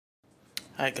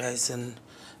Hi guys, and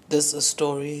this is a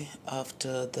story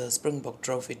after the Springbok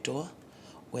Trophy Tour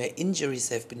where injuries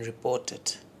have been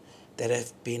reported that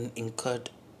have been incurred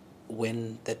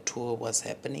when the tour was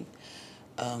happening.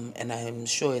 And I'm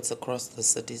sure it's across the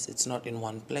cities, it's not in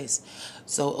one place.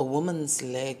 So a woman's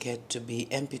leg had to be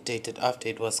amputated after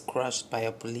it was crushed by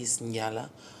a police nyala,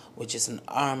 which is an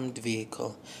armed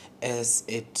vehicle, as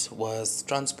it was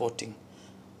transporting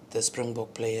the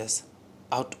Springbok players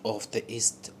out of the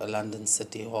East London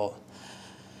City Hall.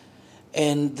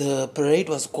 And the parade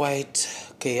was quite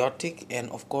chaotic, and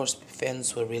of course,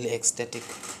 fans were really ecstatic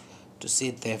to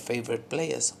see their favorite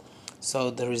players.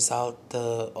 So, the result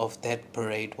of that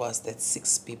parade was that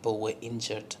 6 people were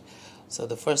injured. So,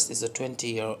 the first is a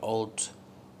 20-year-old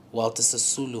Walter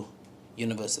Sisulu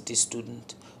University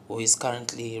student who is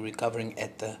currently recovering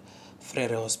at the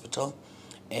Frere Hospital,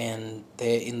 and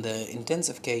they're in the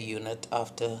intensive care unit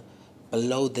after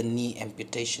below the knee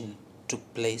amputation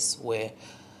took place, where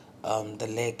the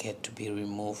leg had to be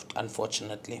removed,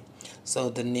 unfortunately. So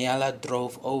the Nyala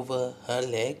drove over her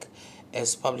leg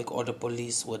as public order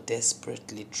police were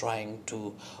desperately trying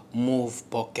to move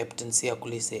Bok Captain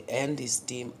Siyakulise and his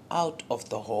team out of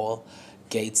the hall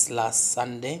gates last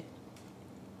Sunday.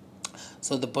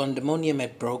 So the pandemonium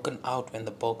had broken out when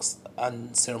the Boks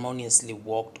unceremoniously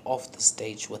walked off the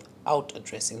stage without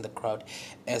addressing the crowd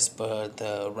as per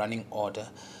the running order.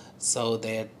 So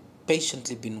they had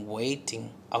patiently been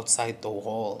waiting outside the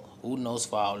hall, who knows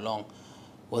for how long,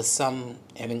 with some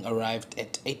having arrived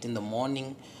at 8 in the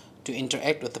morning to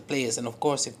interact with the players. And of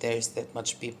course, if there is that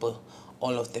much people,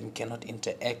 all of them cannot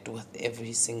interact with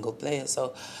every single player.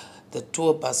 So the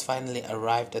tour bus finally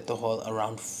arrived at the hall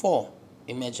around 4.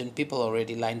 Imagine people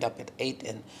already lined up at 8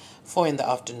 and 4 in the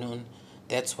afternoon.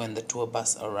 That's when the tour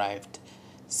bus arrived.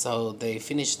 So they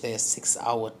finished their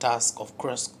 6-hour task of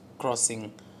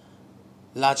crossing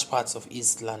large parts of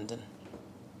East London.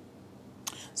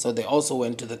 So they also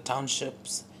went to the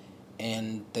townships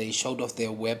and they showed off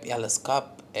their Webb Ellis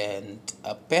Cup, and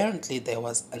apparently there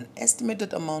was an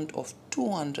estimated amount of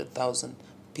 200,000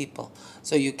 people.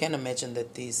 So you can imagine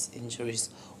that these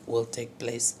injuries will take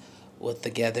place with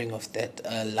the gathering of that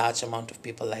large amount of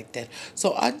people like that.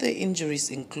 So other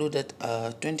injuries included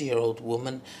a 20-year-old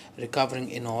woman recovering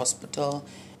in a hospital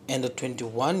and a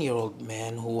 21-year-old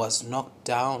man who was knocked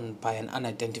down by an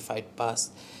unidentified bus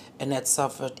and had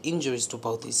suffered injuries to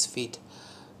both his feet.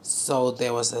 So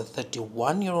there was a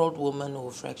 31-year-old woman who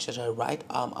fractured her right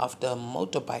arm after a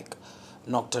motorbike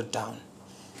knocked her down.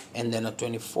 And then a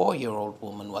 24-year-old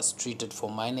woman was treated for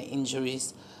minor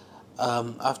injuries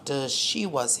after she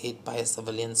was hit by a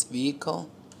civilian's vehicle.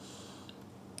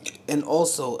 And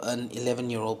also an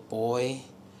 11-year-old boy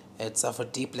had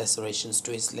suffered deep lacerations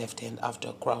to his left hand after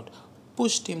a crowd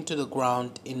pushed him to the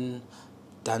ground in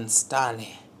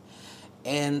Dunstane.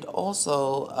 And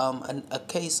also a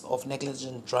case of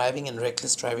negligent driving and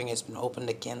reckless driving has been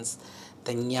opened against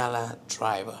the Nyala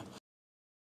driver.